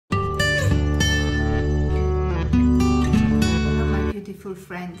beautiful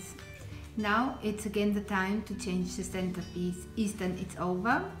friends. Now it's again the time to change the centerpiece. Easter is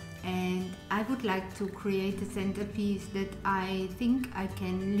over and I would like to create a centerpiece that I think I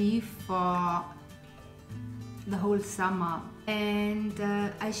can leave for the whole summer. And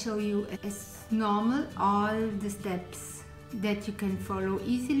I show you as normal all the steps that you can follow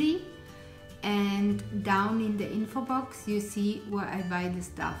easily. And down in the info box you see where I buy the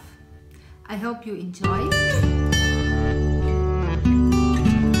stuff. I hope you enjoy.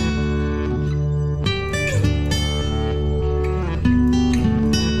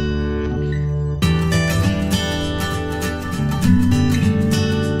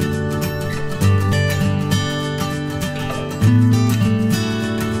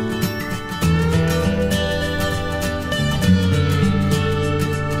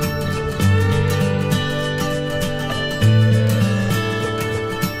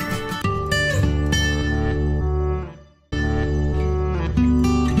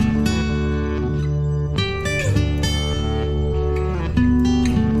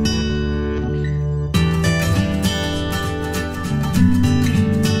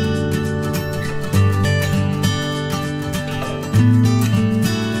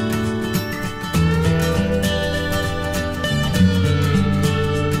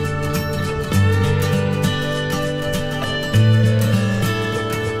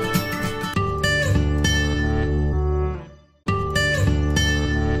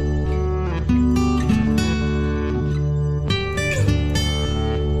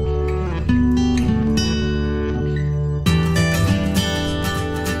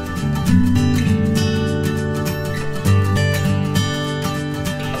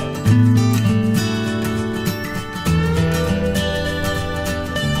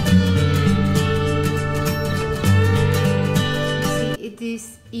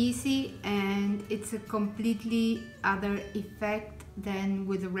 Easy, and it's a completely other effect than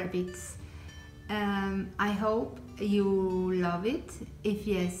with the rabbits. I hope you love it. If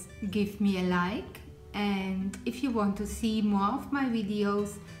yes, give me a like, and if you want to see more of my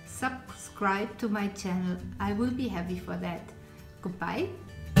videos, subscribe to my channel. I will be happy for that. Goodbye.